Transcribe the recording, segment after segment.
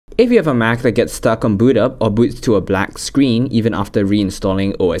If you have a Mac that gets stuck on boot up or boots to a black screen even after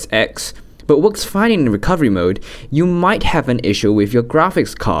reinstalling OSX, but works fine in recovery mode, you might have an issue with your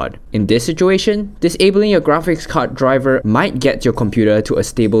graphics card. In this situation, disabling your graphics card driver might get your computer to a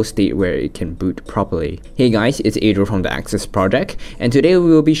stable state where it can boot properly. Hey guys, it's Adriel from the Access Project, and today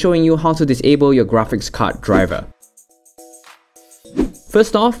we will be showing you how to disable your graphics card driver.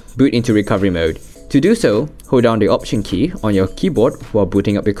 First off, boot into recovery mode. To do so, hold down the Option key on your keyboard while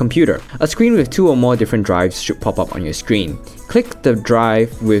booting up your computer. A screen with 2 or more different drives should pop up on your screen. Click the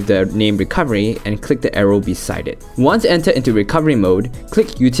drive with the name Recovery and click the arrow beside it. Once entered into recovery mode,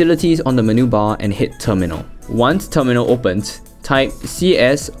 click Utilities on the menu bar and hit Terminal. Once Terminal opens, type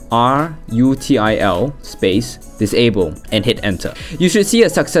CSRUTIL space disable and hit enter. You should see a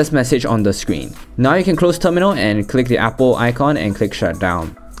success message on the screen. Now you can close Terminal and click the Apple icon and click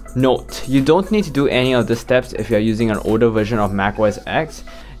Shutdown. Note, you don't need to do any of the steps if you are using an older version of Mac OS X.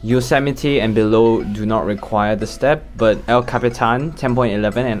 Yosemite and below do not require the step, but El Capitan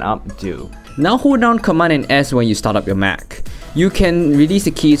 10.11 and up do. Now hold down Command and S when you start up your Mac. You can release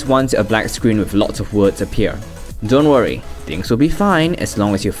the keys once a black screen with lots of words appear. Don't worry, things will be fine as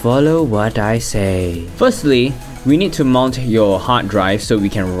long as you follow what I say. Firstly, we need to mount your hard drive so we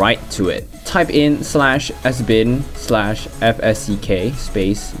can write to it. Type in /sbin/fsck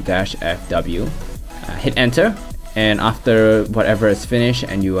space -fw, hit enter, and after whatever is finished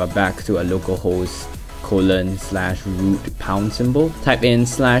and you are back to a localhost /root symbol, type in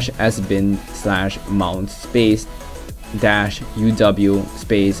 /sbin/mount space -uw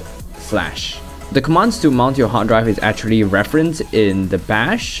space /. The commands to mount your hard drive is actually referenced in the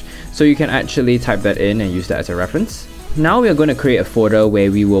bash, so you can actually type that in and use that as a reference. Now we are going to create a folder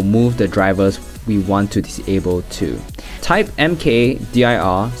where we will move the drivers we want to disable to. Type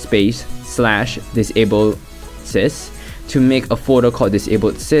mkdir space /disable sys to make a folder called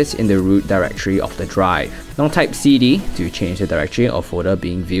disabled sys in the root directory of the drive. Now type cd to change the directory or folder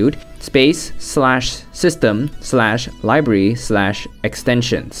being viewed, space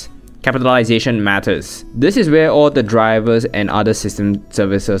 /system/library/extensions. Capitalization matters. This is where all the drivers and other system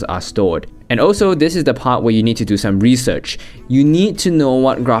services are stored. And also, this is the part where you need to do some research. You need to know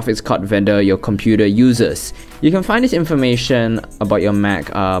what graphics card vendor your computer uses. You can find this information about your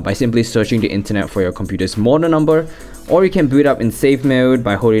Mac by simply searching the internet for your computer's model number, or you can boot up in safe mode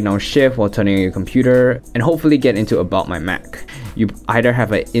by holding down Shift while turning on your computer and hopefully get into About My Mac. You either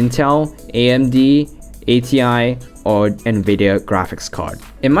have an Intel, AMD, ATI, or NVIDIA graphics card.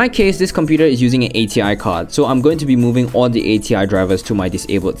 In my case, this computer is using an ATI card, so I'm going to be moving all the ATI drivers to my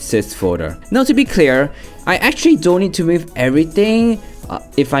disabled sys folder. Now to be clear, I actually don't need to move everything.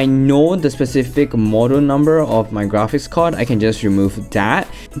 If I know the specific model number of my graphics card, I can just remove that.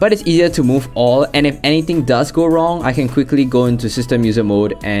 But it's easier to move all, and if anything does go wrong, I can quickly go into system user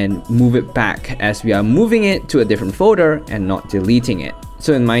mode and move it back as we are moving it to a different folder and not deleting it.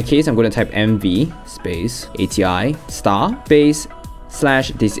 So in my case, I'm going to type mv space ATI star space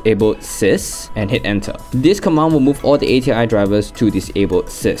 /disabled sys and hit enter. This command will move all the ATI drivers to disabled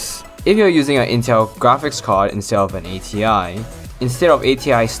sys. If you're using an Intel graphics card instead of an ATI, instead of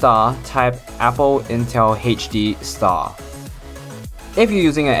ATI star, type Apple Intel HD star. If you're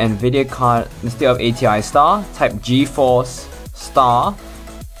using an NVIDIA card instead of ATI star, type GeForce star.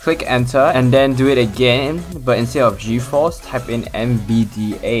 Click enter and then do it again, but instead of GeForce, type in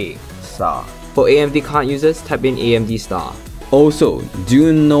NVDA star. For AMD card users, type in AMD star. Also,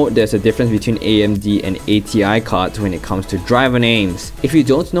 do note there's a difference between AMD and ATI cards when it comes to driver names. If you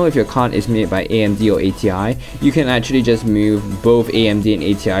don't know if your card is made by AMD or ATI, you can actually just move both AMD and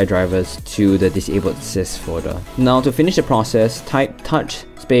ATI drivers to the disabled sys folder. Now to finish the process, type touch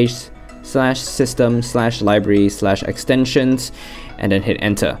space /system/library/extensions and then hit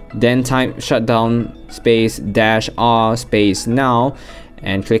enter. Then type shutdown space -r space now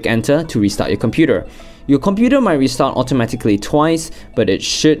and click enter to restart your computer. Your computer might restart automatically twice, but it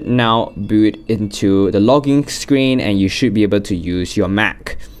should now boot into the login screen and you should be able to use your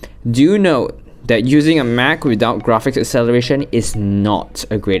Mac. Do note that using a Mac without graphics acceleration is not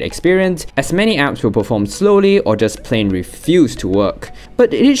a great experience, as many apps will perform slowly or just plain refuse to work.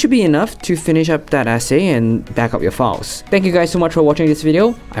 But it should be enough to finish up that essay and back up your files. Thank you guys so much for watching this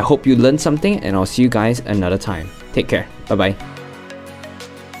video. I hope you learned something and I'll see you guys another time. Take care. Bye bye.